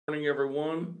Morning,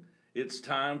 everyone. It's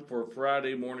time for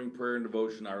Friday morning prayer and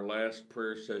devotion, our last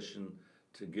prayer session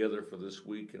together for this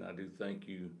week, and I do thank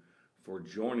you for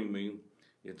joining me.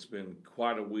 It's been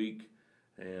quite a week,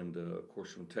 and of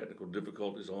course, some technical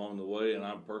difficulties along the way, and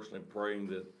I'm personally praying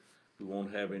that we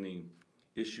won't have any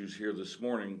issues here this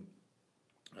morning.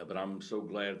 But I'm so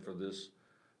glad for this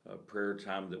prayer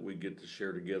time that we get to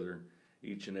share together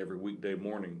each and every weekday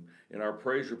morning. In our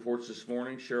praise reports this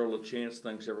morning, Cheryl LaChance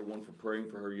thanks everyone for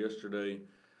praying for her yesterday.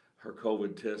 Her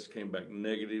COVID test came back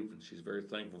negative, and she's very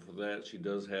thankful for that. She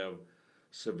does have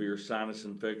severe sinus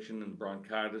infection and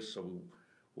bronchitis, so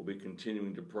we'll be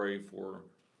continuing to pray for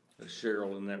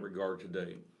Cheryl in that regard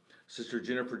today. Sister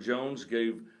Jennifer Jones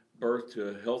gave birth to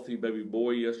a healthy baby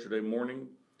boy yesterday morning.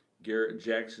 Garrett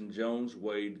Jackson Jones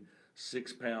weighed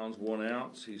 6 pounds 1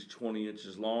 ounce. He's 20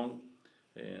 inches long,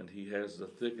 and he has the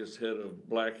thickest head of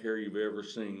black hair you've ever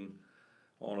seen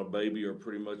on a baby or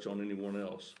pretty much on anyone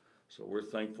else. So we're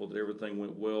thankful that everything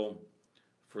went well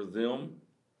for them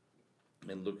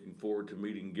and looking forward to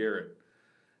meeting Garrett.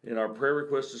 In our prayer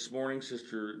request this morning,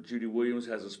 Sister Judy Williams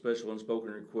has a special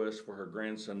unspoken request for her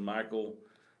grandson Michael.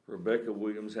 Rebecca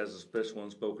Williams has a special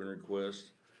unspoken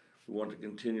request. We want to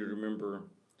continue to remember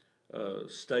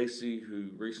Stacy, who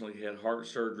recently had heart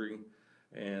surgery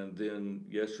and then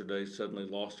yesterday suddenly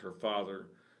lost her father.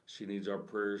 She needs our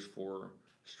prayers for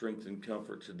strength and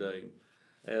comfort today,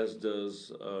 as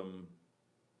does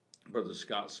Brother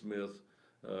Scott Smith,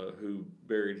 who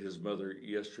buried his mother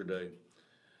yesterday.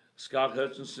 Scott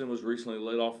Hutchinson was recently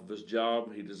laid off of his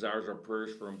job. He desires our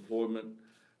prayers for employment.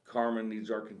 Carmen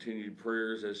needs our continued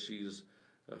prayers as she's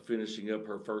finishing up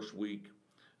her first week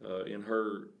in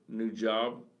her new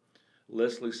job.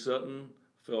 Leslie Sutton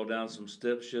fell down some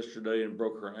steps yesterday and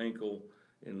broke her ankle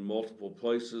in multiple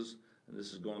places, and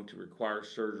this is going to require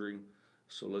surgery.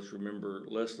 So let's remember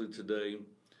Leslie today.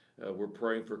 We're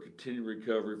praying for continued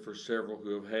recovery for several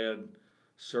who have had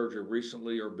surgery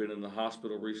recently or been in the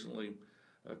hospital recently.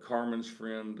 Carmen's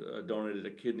friend donated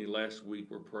a kidney last week.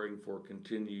 We're praying for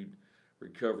continued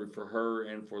recovery for her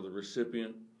and for the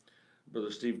recipient.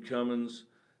 Brother Steve Cummins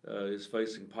is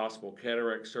facing possible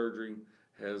cataract surgery,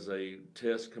 has a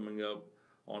test coming up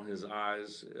on his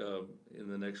eyes in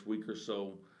the next week or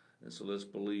so, and so let's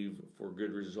believe for a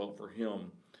good result for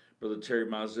him. Brother Terry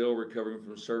Mizell recovering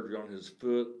from surgery on his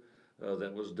foot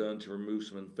that was done to remove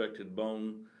some infected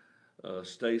bone.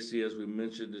 Stacy, as we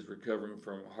mentioned, is recovering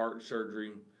from heart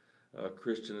surgery.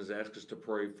 Christian has asked us to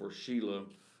pray for Sheila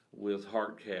with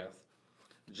heart cath.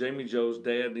 Jamie Joe's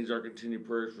dad needs our continued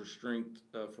prayers for strength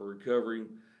for recovery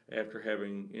after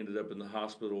having ended up in the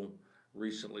hospital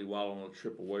recently while on a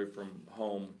trip away from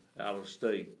home out of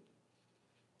state.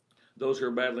 Those who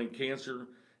are battling cancer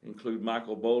include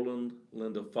Michael Boland,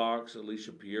 Linda Fox,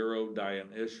 Alicia Piero, Diane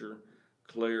Escher,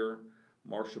 Claire,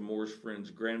 Marsha Moore's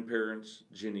friend's grandparents,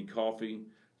 Jenny Coffey,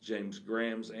 James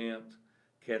Graham's aunt,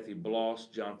 Kathy Bloss,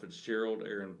 John Fitzgerald,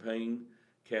 Aaron Payne,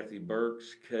 Kathy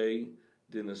Burks, Kay,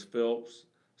 Dennis Phelps,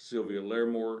 Sylvia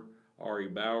Larimore, Ari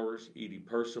Bowers, Edie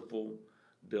Percival,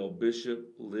 Del Bishop,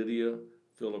 Lydia,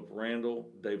 Philip Randall,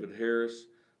 David Harris,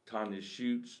 Tanya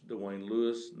Schutz, Dwayne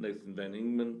Lewis, Nathan Van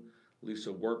Ingman,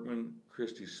 Lisa Workman,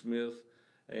 Christy Smith,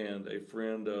 and a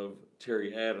friend of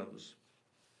Terry Adams.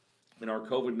 In our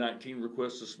COVID-19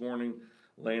 requests this morning,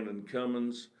 Landon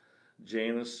Cummins,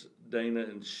 Janice, Dana,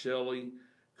 and Shelley,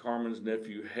 Carmen's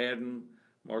nephew Haddon,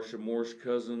 Marsha Moore's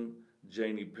cousin,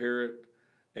 Janie Parrott,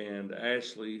 and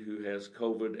Ashley, who has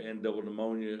COVID and double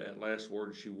pneumonia. At last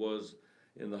word, she was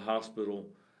in the hospital,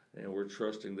 and we're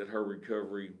trusting that her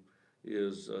recovery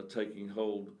is taking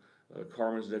hold.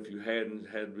 Carmen's nephew Haddon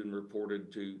had been reported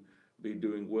to be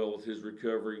doing well with his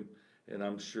recovery, and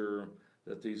I'm sure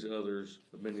that these others,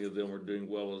 many of them, are doing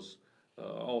well as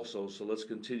also. So let's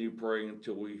continue praying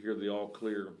until we hear the all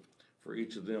clear for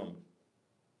each of them.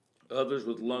 Others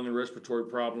with lung and respiratory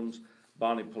problems,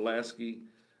 Bonnie Pulaski,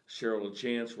 Cheryl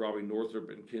LaChance, Robbie Northrup,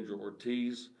 and Kendra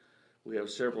Ortiz. We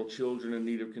have several children in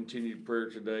need of continued prayer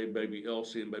today. Baby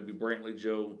Elsie and baby Brantley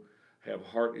Joe have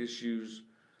heart issues.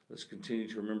 Let's continue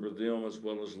to remember them, as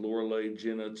well as Lorelei,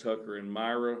 Jenna, Tucker, and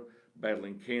Myra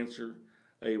battling cancer.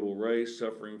 Abel Ray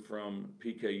suffering from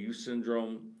PKU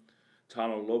syndrome.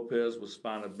 Tano Lopez with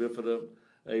spina bifida.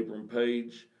 Abram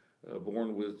Page,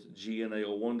 born with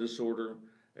GNAO1 disorder.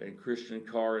 And Christian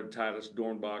Carr and Titus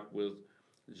Dornbach with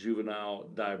juvenile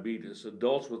diabetes.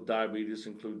 Adults with diabetes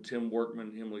include Tim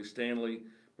Workman, Emily Stanley,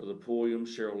 Brother Pulliam,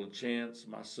 Cheryl LaChance,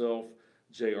 myself,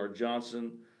 J.R.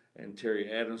 Johnson, and Terry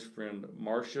Adams' friend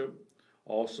Marcia.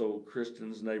 Also,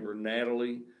 Kristen's neighbor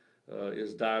Natalie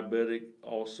is diabetic,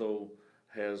 also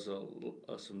has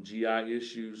some GI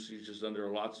issues. She's just under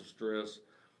lots of stress.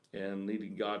 and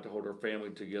needing God to hold our family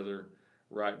together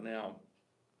right now.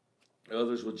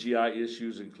 Others with GI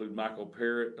issues include Michael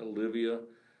Parrott, Olivia,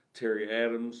 Terry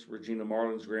Adams, Regina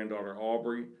Marlin's granddaughter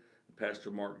Aubrey,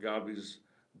 Pastor Mark Godby's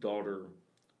daughter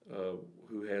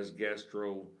who has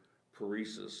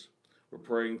gastroparesis. We're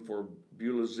praying for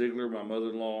Beulah Ziegler, my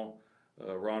mother-in-law,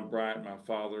 Ron Bryant, my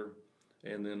father,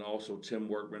 and then also Tim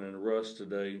Workman and Russ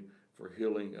today for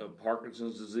healing of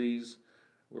Parkinson's disease.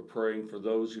 We're praying for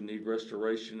those who need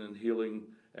restoration and healing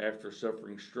after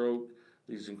suffering stroke.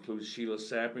 These include Sheila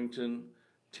Sappington,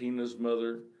 Tina's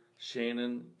mother,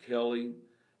 Shannon, Kelly,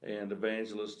 and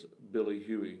evangelist Billy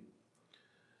Huey.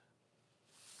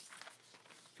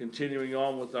 Continuing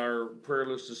on with our prayer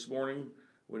list this morning,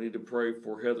 we need to pray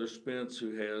for Heather Spence,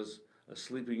 who has a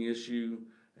sleeping issue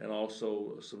and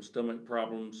also some stomach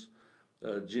problems.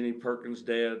 Jenny Perkins'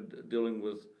 dad dealing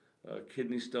with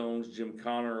kidney stones. Jim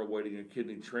Connor awaiting a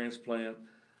kidney transplant.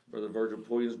 Brother Virgil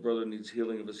Pulliam's brother needs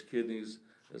healing of his kidneys,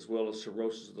 as well as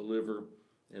cirrhosis of the liver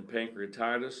and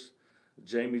pancreatitis.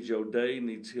 Jamie Jo Day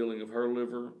needs healing of her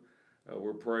liver.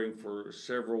 We're praying for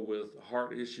several with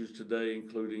heart issues today,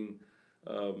 including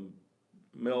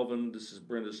Melvin. This is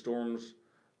Brenda Storm's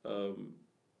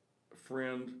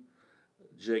friend.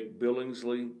 Jake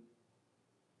Billingsley.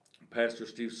 Pastor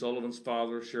Steve Sullivan's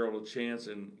father, Cheryl LaChance,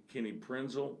 and Kenny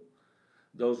Prenzel.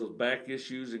 Those with back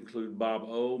issues include Bob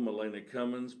O., Melena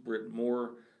Cummins, Britt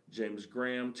Moore, James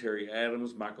Graham, Terry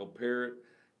Adams, Michael Parrott,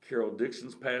 Carol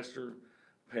Dixon's pastor,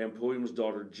 Pam Pulliam's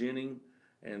daughter Jenny,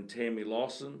 and Tammy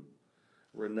Lawson.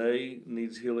 Renee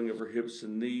needs healing of her hips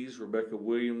and knees. Rebecca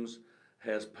Williams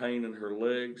has pain in her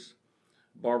legs.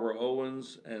 Barbara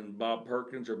Owens and Bob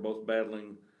Perkins are both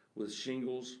battling with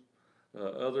shingles.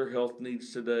 Other health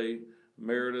needs today: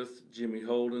 Meredith, Jimmy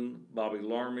Holden, Bobby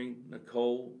Larmy,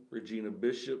 Nicole, Regina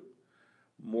Bishop,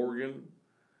 Morgan,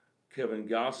 Kevin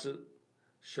Gossett,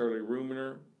 Shirley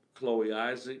Ruminer, Chloe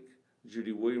Isaac,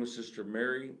 Judy Williams' sister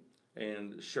Mary,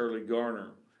 and Shirley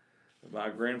Garner. My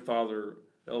grandfather,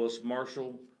 Ellis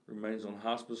Marshall, remains on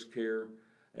hospice care,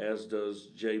 as does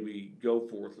J.B.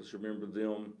 Goforth. Let's remember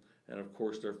them and, of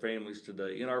course, their families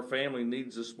today. In our family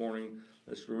needs this morning,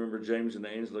 let's remember James and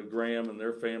Angela Graham and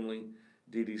their family,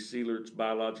 Dee Dee Seelert's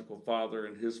biological father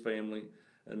and his family,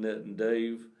 Annette and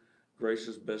Dave,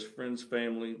 Grace's best friend's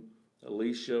family,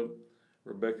 Alicia,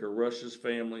 Rebecca Rush's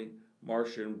family,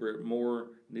 Marcia and Britt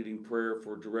Moore needing prayer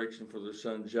for direction for their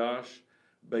son Josh,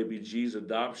 baby G's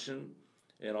adoption,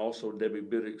 and also Debbie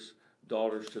Biddick's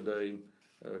daughters today,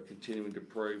 continuing to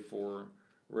pray for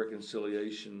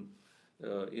reconciliation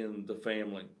in the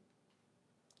family.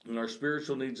 In our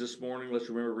spiritual needs this morning, let's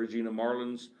remember Regina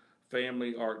Marlin's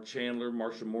family, Art Chandler,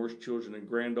 Marsha Moore's children and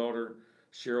granddaughter,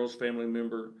 Cheryl's family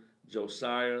member,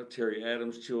 Josiah, Terry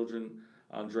Adams' children,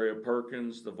 Andrea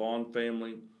Perkins, the Vaughn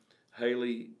family,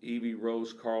 Haley, Evie,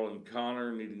 Rose, Carl, and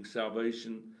Connor needing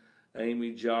salvation,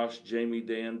 Amy, Josh, Jamie,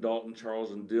 Dan, Dalton,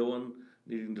 Charles, and Dylan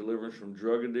needing deliverance from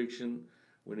drug addiction.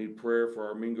 We need prayer for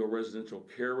our Mingo Residential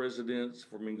Care residents,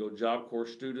 for Mingo Job Corps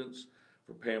students,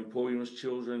 for Pam Pulliam's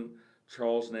children,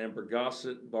 Charles and Amber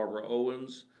Gossett, Barbara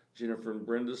Owens, Jennifer and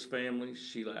Brenda's family,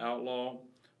 Sheila Outlaw,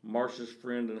 Marcia's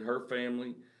friend and her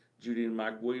family, Judy and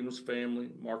Mike Williams' family,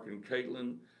 Mark and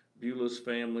Caitlin, Beulah's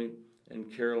family,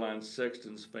 and Caroline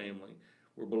Sexton's family.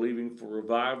 We're believing for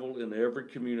revival in every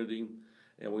community,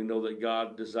 and we know that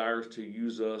God desires to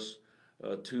use us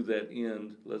to that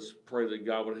end. Let's pray that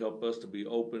God would help us to be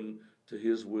open to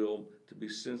His will, to be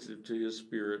sensitive to His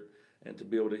Spirit, and to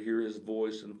be able to hear His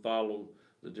voice and follow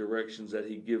the directions that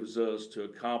He gives us to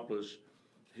accomplish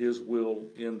His will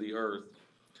in the earth.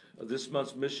 This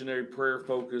month's missionary prayer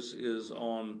focus is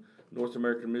on North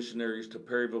American missionaries to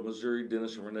Perryville, Missouri,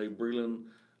 Dennis and Renee Breland.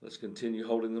 Let's continue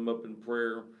holding them up in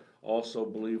prayer. Also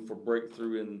believe for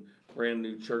breakthrough in brand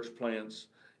new church plants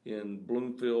in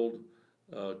Bloomfield,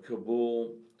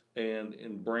 Kabul, and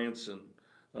in Branson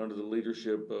under the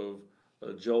leadership of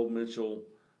Joel Mitchell,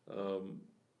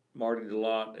 Marty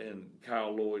DeLotte, and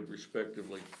Kyle Lloyd,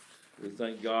 respectively. We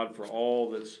thank God for all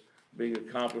that's being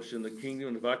accomplished in the kingdom.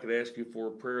 And if I could ask you for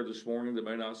a prayer this morning that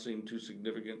may not seem too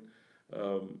significant,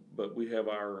 but we have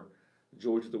our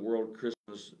Joy to the World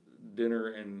Christmas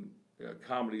dinner and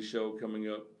comedy show coming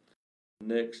up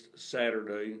next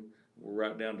Saturday. We're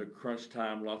right down to crunch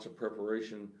time, lots of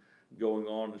preparation going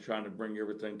on and trying to bring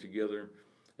everything together.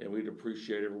 And we'd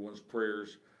appreciate everyone's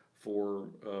prayers for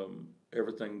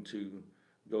everything to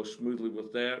go smoothly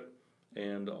with that,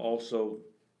 and also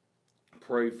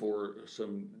pray for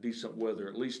some decent weather,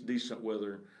 at least decent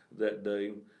weather that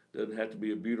day. Doesn't have to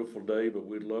be a beautiful day, but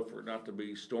we'd love for it not to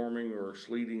be storming or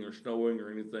sleeting or snowing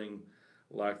or anything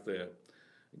like that.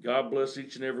 God bless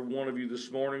each and every one of you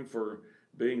this morning for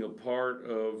being a part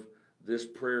of this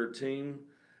prayer team.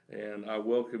 And I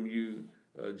welcome you,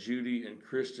 Judy and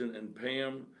Kristen and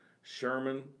Pam,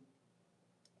 Sherman.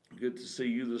 Good to see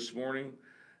you this morning.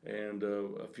 And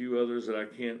a few others that I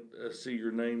can't see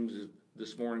your names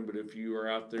this morning, but if you are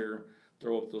out there,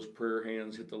 throw up those prayer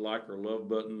hands, hit the like or love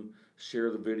button,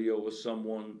 share the video with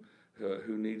someone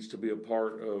who needs to be a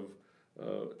part of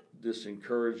this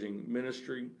encouraging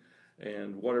ministry.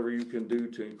 And whatever you can do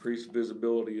to increase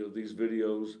visibility of these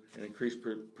videos and increase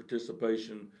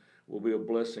participation will be a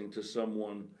blessing to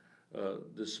someone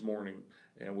this morning.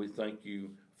 And we thank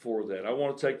you for that. I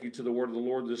want to take you to the word of the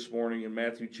Lord this morning in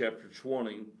Matthew chapter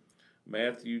 20.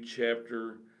 Matthew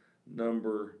chapter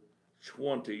number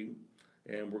 20.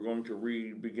 And we're going to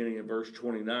read beginning in verse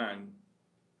 29.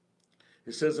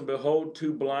 It says, "And behold,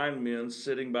 two blind men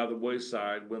sitting by the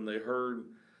wayside, when they heard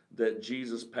that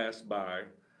Jesus passed by,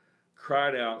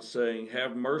 cried out, saying,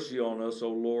 Have mercy on us, O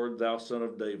Lord, thou Son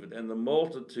of David. And the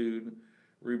multitude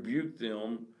rebuked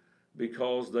them,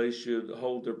 because they should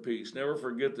hold their peace." Never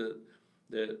forget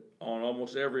that on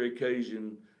almost every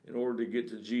occasion, in order to get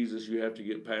to Jesus, you have to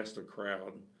get past the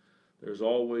crowd. There's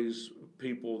always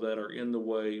people that are in the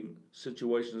way,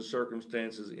 situations and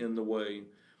circumstances in the way.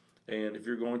 And if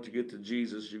you're going to get to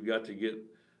Jesus, you've got to get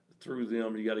through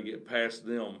them. You got to get past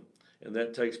them. And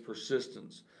that takes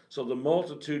persistence. So the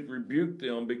multitude rebuked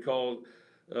them because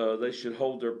they should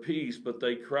hold their peace, but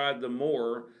they cried the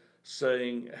more,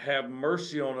 saying, Have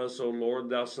mercy on us, O Lord,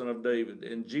 thou Son of David.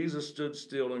 And Jesus stood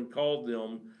still and called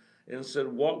them and said,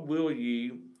 What will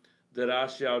ye that I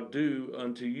shall do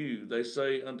unto you? They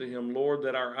say unto him, Lord,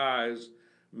 that our eyes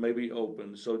may be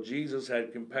opened. So Jesus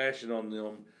had compassion on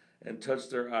them and touched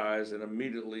their eyes, and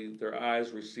immediately their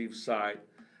eyes received sight,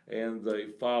 and they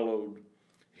followed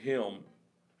him.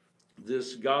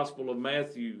 This Gospel of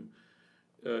Matthew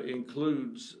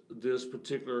includes this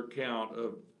particular account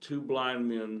of two blind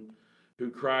men who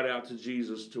cried out to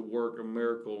Jesus to work a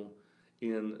miracle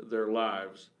in their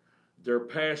lives. Their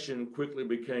passion quickly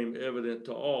became evident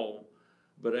to all,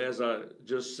 but as I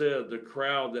just said, the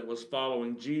crowd that was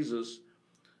following Jesus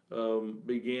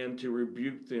began to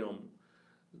rebuke them.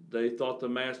 They thought the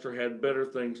master had better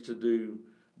things to do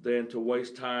than to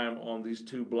waste time on these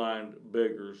two blind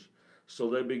beggars. So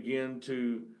they began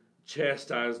to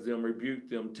chastise them, rebuke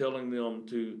them, telling them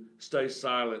to stay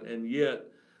silent. And yet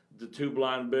the two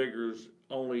blind beggars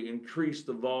only increased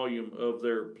the volume of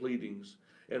their pleadings.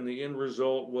 And the end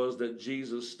result was that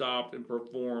Jesus stopped and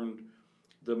performed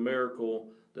the miracle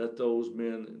that those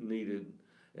men needed.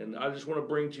 And I just want to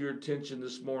bring to your attention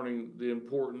this morning the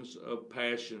importance of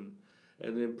passion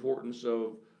and the importance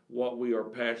of what we are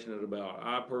passionate about.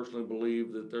 I personally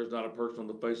believe that there's not a person on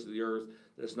the face of the earth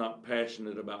that's not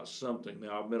passionate about something.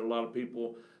 Now, I've met a lot of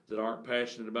people that aren't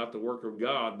passionate about the work of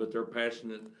God, but they're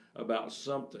passionate about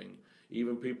something.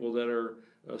 Even people that are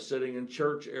sitting in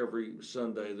church every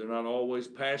Sunday, they're not always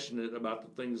passionate about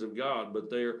the things of God, but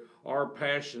there are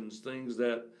passions, things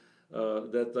that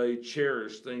they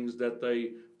cherish, things that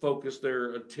they focus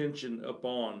their attention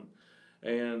upon.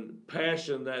 And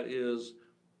passion that is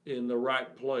in the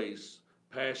right place,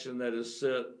 passion that is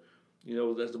set,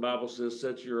 as the Bible says,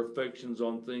 set your affections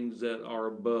on things that are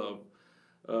above.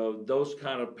 Those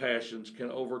kind of passions can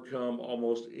overcome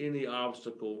almost any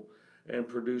obstacle and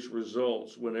produce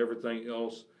results when everything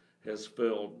else has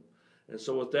failed. And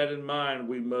so with that in mind,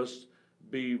 we must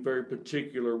be very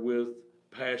particular with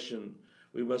passion.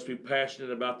 We must be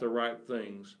passionate about the right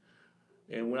things.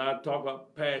 And when I talk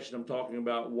about passion, I'm talking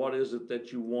about what is it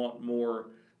that you want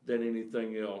more than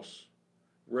anything else.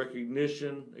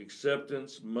 Recognition,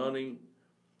 acceptance, money,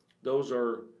 those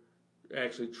are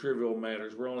actually trivial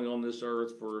matters. We're only on this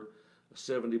earth for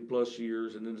 70 plus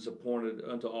years, and then it's appointed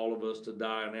unto all of us to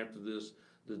die, and after this,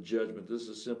 the judgment. This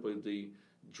is simply the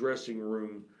dressing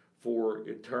room for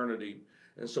eternity.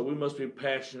 And so we must be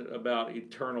passionate about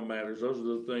eternal matters. Those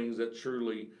are the things that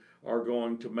truly are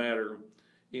going to matter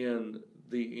in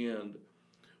the end.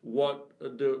 What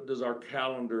does our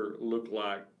calendar look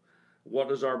like? What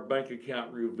does our bank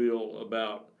account reveal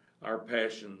about our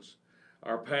passions?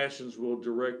 Our passions will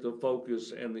direct the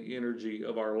focus and the energy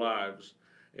of our lives.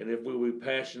 And if we will be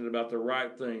passionate about the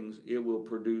right things, it will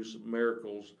produce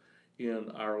miracles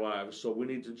in our lives. So we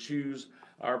need to choose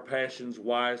our passions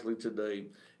wisely today.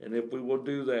 And if we will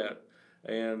do that,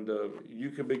 and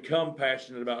you can become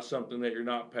passionate about something that you're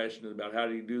not passionate about. How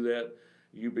do you do that?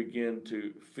 You begin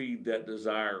to feed that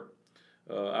desire.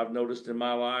 I've noticed in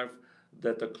my life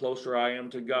that the closer I am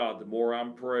to God, the more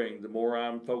I'm praying, the more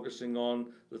I'm focusing on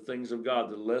the things of God,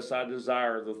 the less I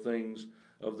desire the things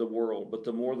of the world. But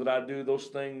the more that I do those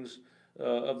things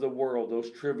of the world,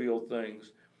 those trivial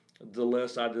things, the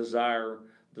less I desire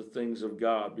the things of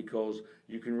God, because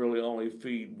you can really only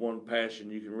feed one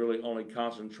passion. You can really only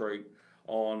concentrate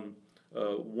on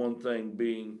one thing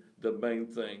being the main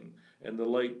thing. And the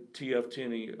late T.F.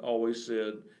 Tenney always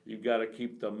said, you've got to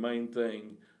keep the main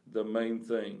thing the main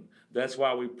thing. That's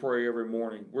why we pray every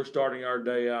morning. We're starting our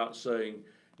day out saying,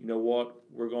 you know what?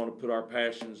 We're going to put our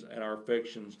passions and our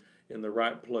affections in the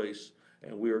right place,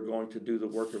 and we are going to do the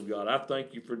work of God. I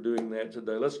thank you for doing that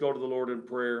today. Let's go to the Lord in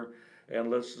prayer, and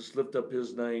let's just lift up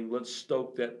his name. Let's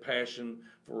stoke that passion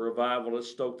for revival. Let's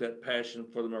stoke that passion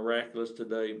for the miraculous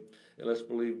today, and let's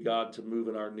believe God to move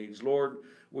in our needs. Lord,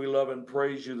 we love and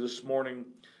praise you this morning.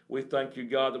 We thank you,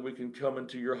 God, that we can come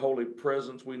into your holy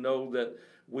presence. We know that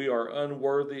we are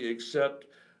unworthy except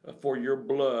for your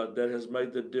blood that has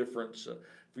made the difference,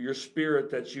 for your spirit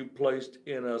that you placed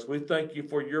in us. We thank you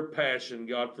for your passion,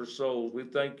 God, for souls. We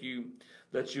thank you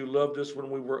that you loved us when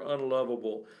we were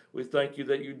unlovable. We thank you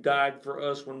that you died for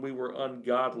us when we were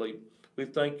ungodly. We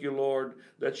thank you, Lord,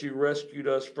 that you rescued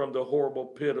us from the horrible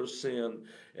pit of sin.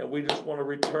 And we just want to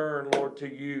return, Lord,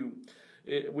 to you.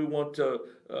 We want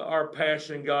our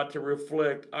passion, God, to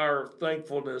reflect our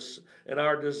thankfulness and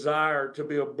our desire to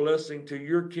be a blessing to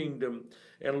your kingdom.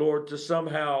 And, Lord, to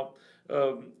somehow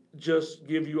just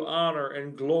give you honor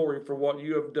and glory for what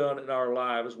you have done in our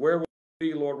lives. Where would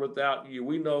we be, Lord, without you?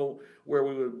 We know where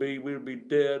we would be. We would be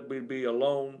dead. We'd be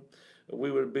alone.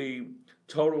 We would be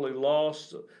totally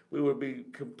lost. We would be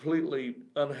completely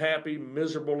unhappy,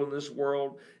 miserable in this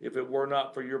world if it were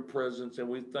not for your presence. And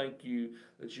we thank you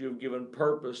that you have given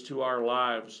purpose to our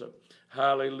lives.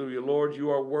 Hallelujah. Lord, you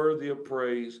are worthy of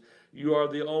praise. You are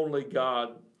the only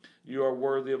God. You are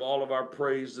worthy of all of our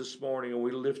praise this morning, and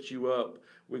we lift you up.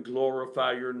 We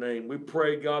glorify your name. We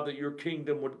pray, God, that your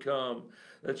kingdom would come,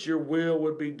 that your will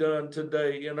would be done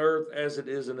today in earth as it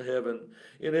is in heaven.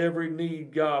 In every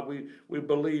need, God, we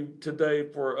believe today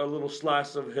for a little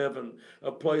slice of heaven,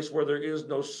 a place where there is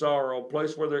no sorrow, a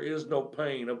place where there is no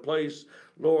pain, a place,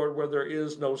 Lord, where there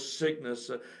is no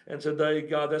sickness. And today,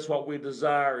 God, that's what we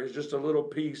desire, is just a little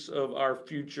piece of our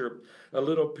future, a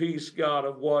little piece, God,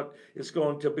 of what it's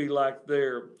going to be like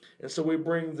there. And so we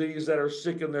bring these that are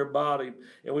sick in their body,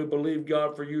 and we believe,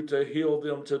 God, for you to heal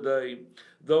them today.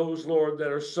 Those, Lord,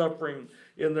 that are suffering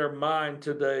in their mind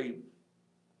today,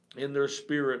 in their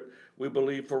spirit, we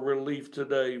believe for relief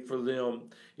today for them.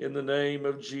 In the name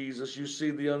of Jesus, you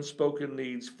see the unspoken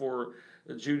needs for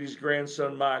Judy's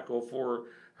grandson, Michael, for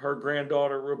her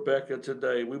granddaughter, Rebecca,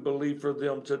 today. We believe for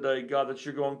them today, God, that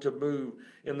you're going to move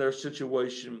in their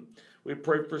situation. We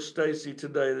pray for Stacy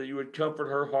today, that you would comfort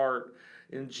her heart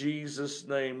in Jesus'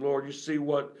 name. Lord, you see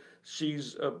what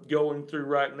she's going through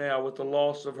right now with the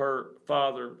loss of her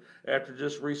father after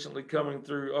just recently coming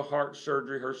through a heart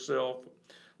surgery herself.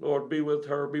 Lord, be with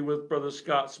her. Be with Brother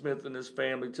Scott Smith and his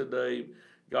family today.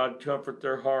 God, comfort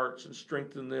their hearts and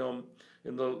strengthen them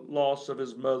in the loss of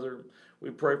his mother.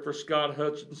 We pray for Scott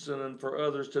Hutchinson and for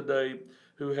others today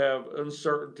who have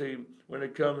uncertainty when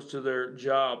it comes to their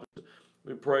jobs.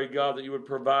 We pray, God, that you would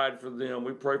provide for them.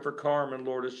 We pray for Carmen,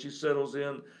 Lord, as she settles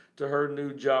in to her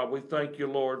new job. We thank you,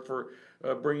 Lord, for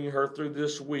bringing her through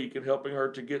this week and helping her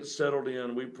to get settled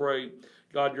in. We pray,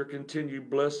 God, your continued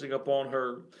blessing upon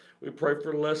her. We pray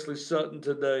for Leslie Sutton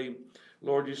today.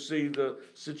 Lord, you see the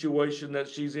situation that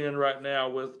she's in right now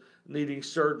with needing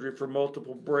surgery for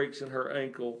multiple breaks in her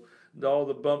ankle, and all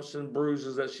the bumps and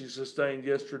bruises that she sustained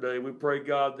yesterday. We pray,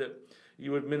 God, that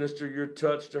you would minister your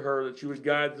touch to her, that you would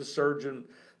guide the surgeon,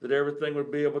 that everything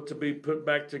would be able to be put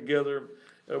back together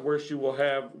where she will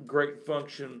have great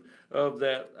function of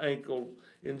that ankle.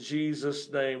 In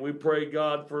Jesus' name, we pray,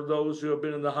 God, for those who have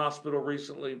been in the hospital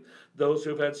recently, those who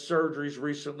have had surgeries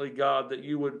recently, God, that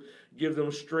you would give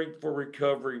them strength for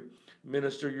recovery.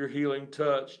 Minister your healing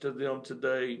touch to them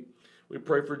today. We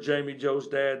pray for Jamie Joe's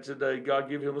dad today. God,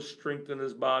 give him a strength in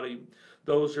his body.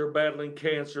 Those who are battling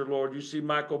cancer, Lord, you see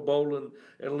Michael Boland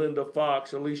and Linda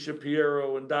Fox, Alicia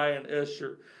Piero and Diane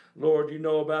Escher. Lord, you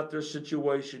know about their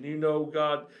situation. You know,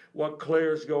 God, what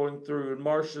Claire's going through and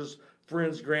Marcia's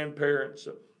friends' grandparents.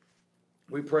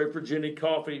 We pray for Jenny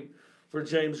Coffey, for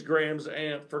James Graham's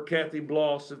aunt, for Kathy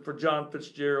Bloss, and for John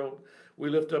Fitzgerald. We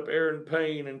lift up Aaron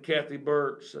Payne and Kathy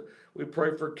Burks. We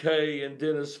pray for Kay and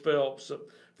Dennis Phelps,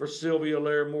 for Sylvia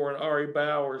Larimore and Ari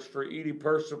Bowers, for Edie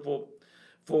Percival,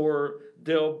 for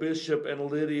Dell Bishop and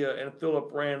Lydia and Philip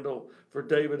Randall, for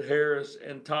David Harris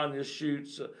and Tanya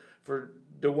Schutz, for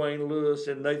Dwayne Lewis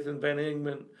and Nathan Van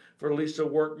Ingman, for Lisa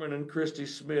Workman and Christy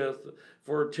Smith,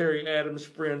 for Terry Adams'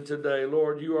 friend today.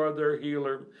 Lord, you are their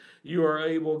healer. You are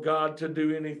able, God, to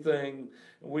do anything.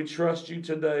 We trust you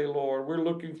today, Lord. We're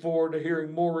looking forward to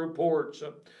hearing more reports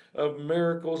of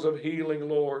miracles of healing,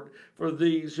 Lord, for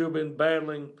these who have been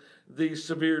battling these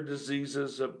severe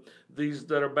diseases, these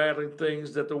that are battling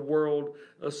things that the world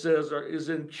says is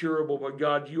incurable. But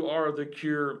God, you are the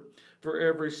cure for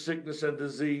every sickness and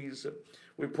disease.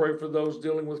 We pray for those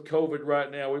dealing with COVID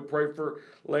right now. We pray for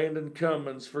Landon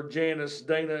Cummins, for Janice,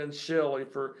 Dana, and Shelley,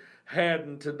 for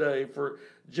Haddon today, for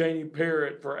Janie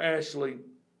Parrott, for Ashley.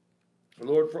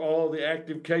 Lord, for all the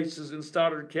active cases in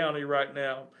Stoddard County right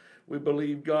now, we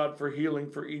believe, God, for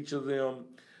healing for each of them.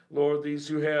 Lord, these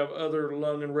who have other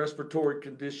lung and respiratory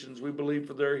conditions, we believe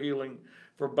for their healing.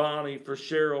 For Bonnie, for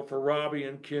Cheryl, for Robbie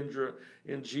and Kendra,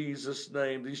 in Jesus'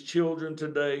 name. These children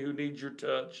today who need your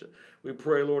touch, we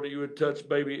pray, Lord, that you would touch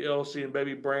baby Elsie and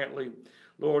baby Brantley.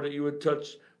 Lord, that you would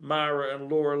touch Myra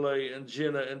and Lorelei and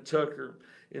Jenna and Tucker,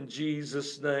 in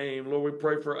Jesus' name. Lord, we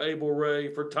pray for Abel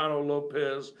Ray, for Tano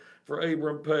Lopez, for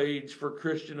Abram Page, for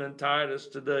Christian and Titus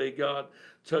today. God,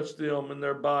 touch them in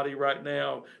their body right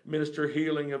now. Minister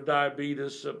healing of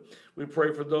diabetes. We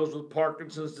pray for those with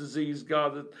Parkinson's disease,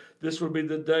 God, that this would be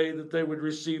the day that they would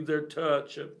receive their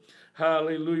touch.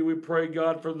 Hallelujah. We pray,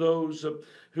 God, for those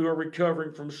who are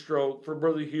recovering from stroke, for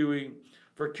Brother Huey,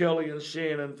 for Kelly and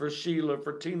Shannon, for Sheila,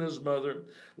 for Tina's mother.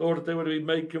 Lord, that they would be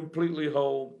made completely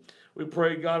whole. We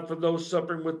pray, God, for those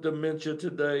suffering with dementia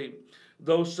today,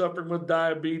 those suffering with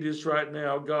diabetes right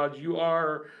now. God, you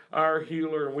are our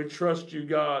healer, and we trust you,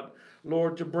 God,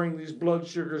 Lord, to bring these blood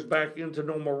sugars back into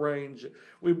normal range.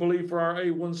 We believe for our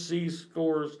A1C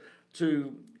scores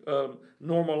to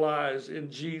normalize in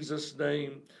Jesus'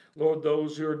 name. Lord,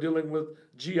 those who are dealing with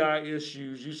GI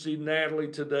issues, you see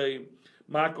Natalie today,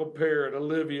 Michael Parrott,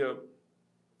 Olivia,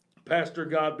 Pastor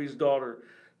Godby's daughter,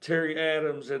 Terry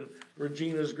Adams, and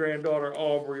Regina's granddaughter,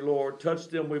 Aubrey. Lord, touch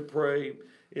them, we pray,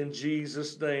 in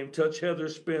Jesus' name. Touch Heather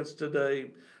Spence today.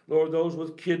 Lord, those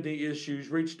with kidney issues,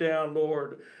 reach down,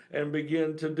 Lord, and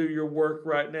begin to do your work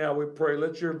right now. We pray,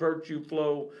 let your virtue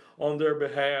flow on their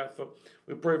behalf.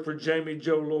 We pray for Jamie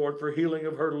Jo, Lord, for healing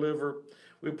of her liver.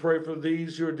 We pray for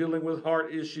these who are dealing with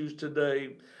heart issues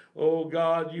today. Oh,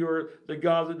 God, you are the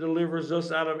God that delivers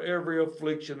us out of every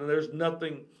affliction, and there's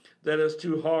nothing that is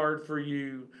too hard for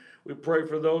you. We pray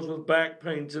for those with back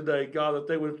pain today, God, that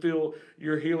they would feel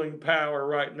your healing power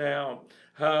right now.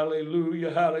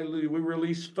 Hallelujah, hallelujah. We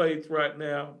release faith right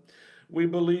now. We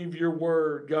believe your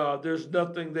word, God. There's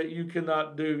nothing that you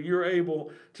cannot do. You're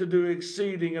able to do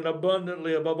exceeding and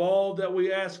abundantly above all that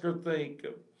we ask or think,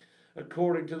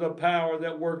 according to the power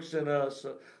that works in us,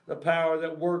 the power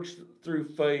that works through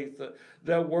faith,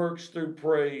 that works through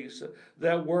praise,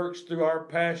 that works through our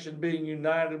passion being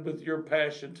united with your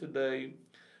passion today.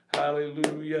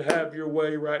 Hallelujah. Have your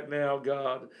way right now,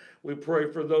 God. We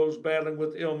pray for those battling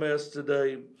with illness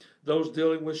today, those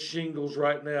dealing with shingles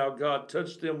right now. God,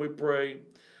 touch them, we pray.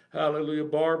 Hallelujah.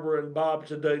 Barbara and Bob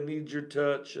today need your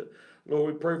touch.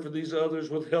 Lord, we pray for these others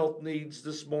with health needs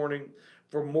this morning,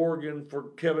 for Morgan, for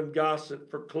Kevin Gossett,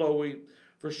 for Chloe,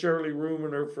 for Shirley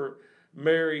Rumener, for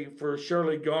Mary, for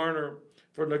Shirley Garner,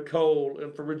 for Nicole,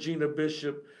 and for Regina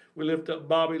Bishop. We lift up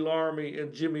Bobby Larmy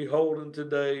and Jimmy Holden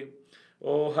today.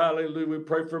 Oh, hallelujah. We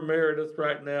pray for Meredith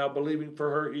right now, believing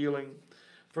for her healing.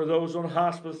 For those on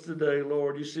hospice today,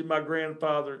 Lord, you see my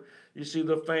grandfather, you see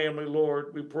the family,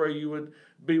 Lord. We pray you would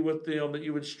be with them, that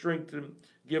you would strengthen,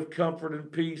 give comfort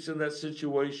and peace in that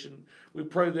situation. We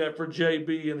pray that for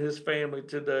JB and his family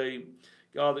today,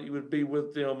 God, that you would be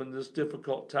with them in this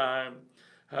difficult time.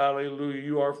 Hallelujah.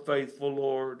 You are faithful,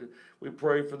 Lord. We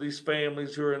pray for these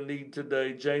families who are in need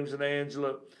today, James and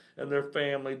Angela and their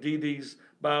family, Dee Dee's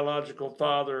biological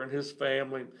father and his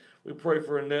family. We pray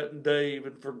for Annette and Dave,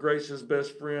 and for Grace's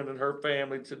best friend and her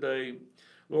family today.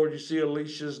 Lord, you see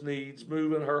Alicia's needs.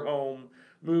 Move in her home.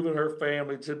 Move in her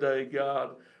family today,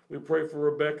 God. We pray for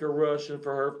Rebecca Rush and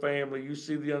for her family. You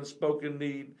see the unspoken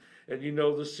need, and you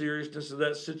know the seriousness of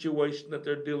that situation that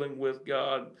they're dealing with,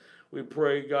 God. We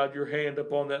pray, God, your hand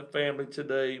upon that family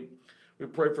today. We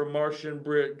pray for Marcia and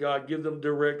Britt. God, give them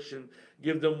direction.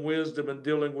 Give them wisdom in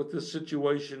dealing with this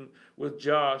situation with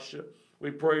Josh. We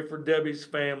pray for Debbie's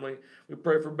family. We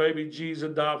pray for baby G's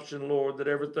adoption, Lord, that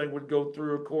everything would go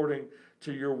through according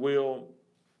to your will.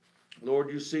 Lord,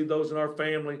 you see those in our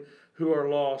family who are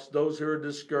lost, those who are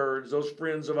discouraged, those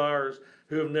friends of ours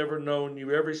who have never known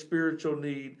you. Every spiritual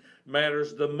need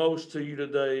matters the most to you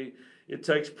today. It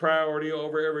takes priority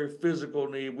over every physical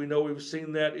need. We know we've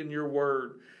seen that in your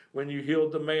word. When you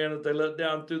healed the man that they let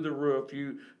down through the roof,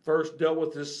 you first dealt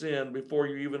with his sin before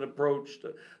you even approached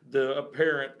the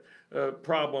apparent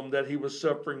problem that he was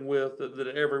suffering with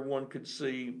that everyone could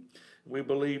see. We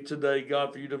believe today,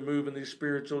 God, for you to move in these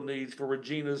spiritual needs for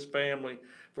Regina's family,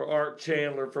 for Art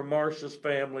Chandler, for Marsha's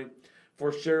family,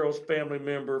 for Cheryl's family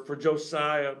member, for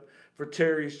Josiah, for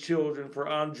Terry's children, for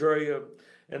Andrea,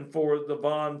 and for the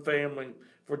Vaughn family,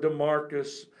 for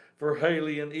DeMarcus, for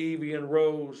Haley and Evie and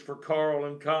Rose, for Carl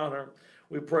and Connor.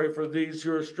 We pray for these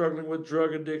who are struggling with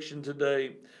drug addiction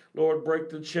today. Lord, break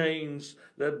the chains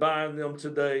that bind them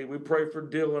today. We pray for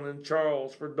Dylan and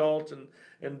Charles, for Dalton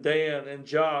and Dan and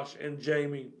Josh and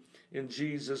Jamie. In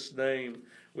Jesus' name,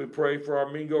 we pray for our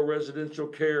Mingo Residential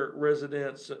Care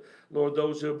residents. Lord,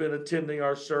 those who have been attending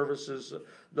our services,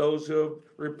 those who have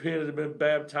repented and been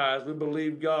baptized. We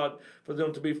believe, God, for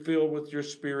them to be filled with your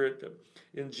Spirit.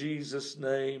 In Jesus'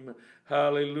 name,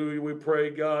 hallelujah. We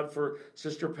pray, God, for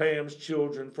Sister Pam's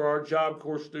children, for our Job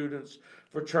Corps students,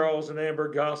 for Charles and Amber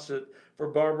Gossett, for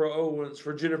Barbara Owens,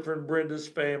 for Jennifer and Brenda's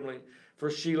family, for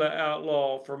Sheila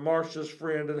Outlaw, for Marcia's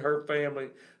friend and her family,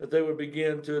 that they would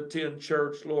begin to attend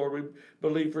church, Lord. We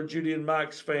believe for Judy and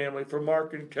Mike's family, for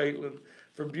Mark and Caitlin,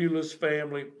 for Beulah's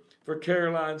family, for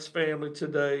Caroline's family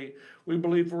today. We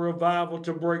believe for revival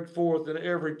to break forth in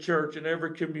every church, in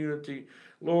every community.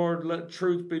 Lord, let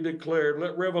truth be declared.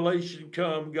 Let revelation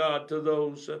come, God, to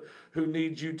those who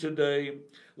need you today.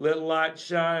 Let light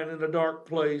shine in a dark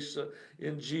place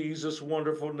in Jesus'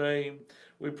 wonderful name.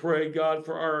 We pray, God,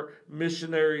 for our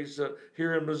missionaries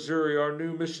here in Missouri, our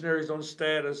new missionaries on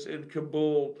status in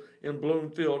Kabul, in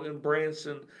Bloomfield, in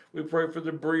Branson. We pray for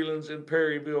the Brelands in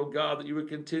Perryville, God, that you would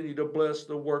continue to bless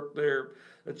the work there,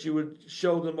 that you would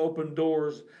show them open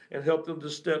doors and help them to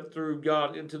step through,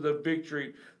 God, into the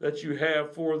victory that you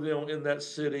have for them in that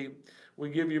city. We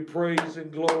give you praise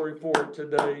and glory for it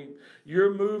today.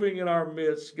 You're moving in our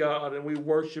midst, God, and we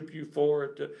worship you for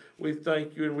it. We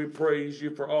thank you and we praise you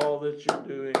for all that you're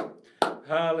doing.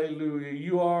 Hallelujah.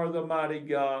 You are the mighty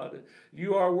God.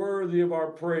 You are worthy of our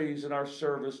praise and our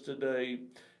service today.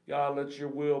 God, let your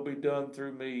will be done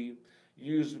through me.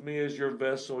 Use me as your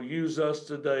vessel. Use us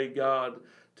today, God,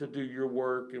 to do your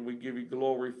work, and we give you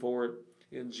glory for it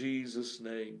in Jesus'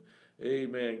 name.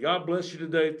 Amen. God bless you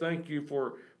today. Thank you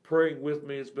for praying with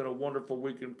me. It's been a wonderful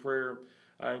week in prayer.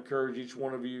 I encourage each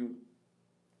one of you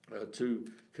to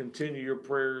continue your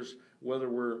prayers, whether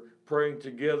we're praying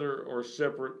together or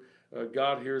separate.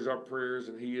 God hears our prayers,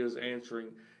 and he is answering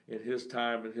in his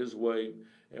time and his way,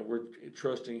 and we're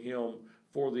trusting him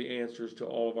for the answers to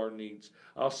all of our needs.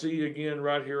 I'll see you again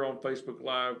right here on Facebook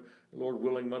Live, Lord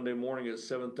willing, Monday morning at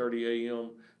 7:30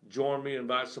 a.m. Join me,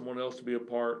 invite someone else to be a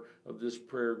part of this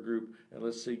prayer group, and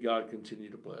let's see God continue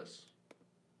to bless.